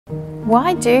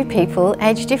Why do people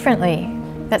age differently?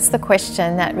 That's the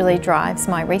question that really drives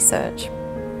my research.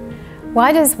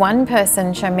 Why does one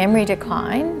person show memory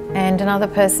decline and another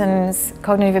person's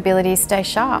cognitive abilities stay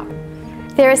sharp?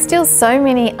 There are still so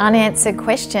many unanswered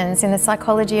questions in the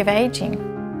psychology of ageing.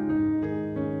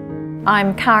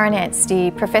 I'm Kaarin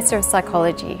Anstey, Professor of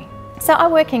Psychology. So I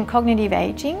work in cognitive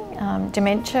ageing,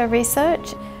 dementia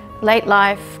research, late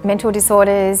life mental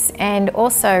disorders, and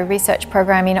also research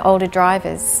program in older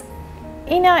drivers.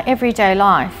 In our everyday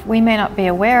life, we may not be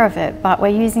aware of it, but we're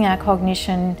using our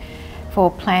cognition for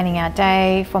planning our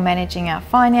day, for managing our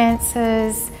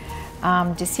finances,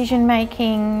 decision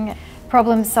making,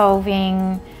 problem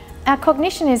solving. Our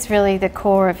cognition is really the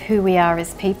core of who we are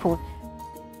as people.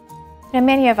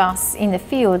 Many of us in the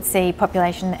field see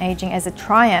population ageing as a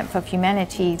triumph of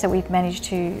humanity, so we've managed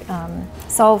to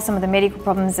solve some of the medical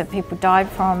problems that people died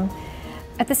from.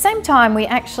 At the same time, we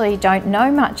actually don't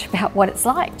know much about what it's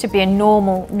like to be a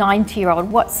normal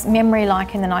 90-year-old. What's memory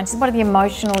like in the 90s? What are the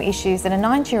emotional issues that a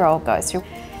 90-year-old goes through?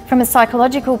 From a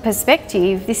psychological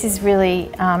perspective, this is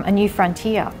really a new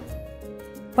frontier.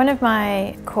 One of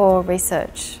my core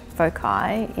research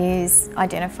foci is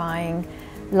identifying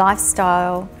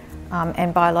lifestyle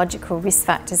and biological risk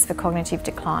factors for cognitive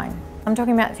decline. I'm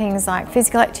talking about things like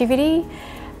physical activity,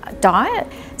 diet,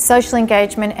 social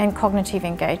engagement and cognitive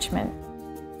engagement.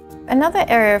 Another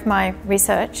area of my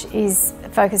research is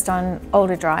focused on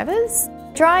older drivers.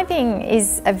 Driving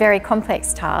is a very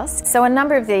complex task, so a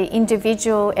number of the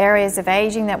individual areas of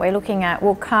ageing that we're looking at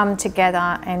will come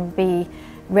together and be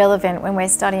relevant when we're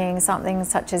studying something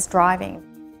such as driving.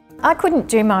 I couldn't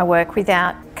do my work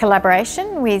without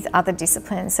collaboration with other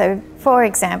disciplines. So, for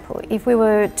example, if we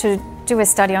were to do a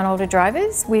study on older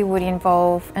drivers, we would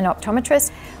involve an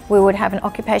optometrist, we would have an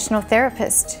occupational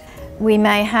therapist. We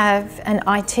may have an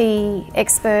IT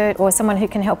expert or someone who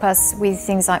can help us with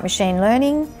things like machine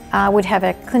learning. We'd have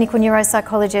a clinical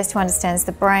neuropsychologist who understands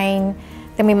the brain.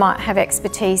 Then we might have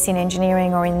expertise in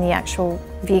engineering or in the actual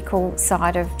vehicle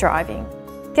side of driving.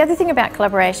 The other thing about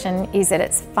collaboration is that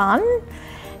it's fun,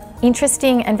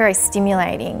 interesting and very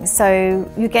stimulating. So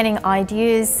you're getting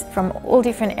ideas from all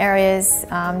different areas,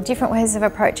 different ways of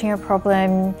approaching a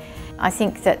problem. I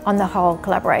think that on the whole,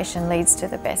 collaboration leads to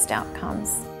the best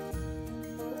outcomes.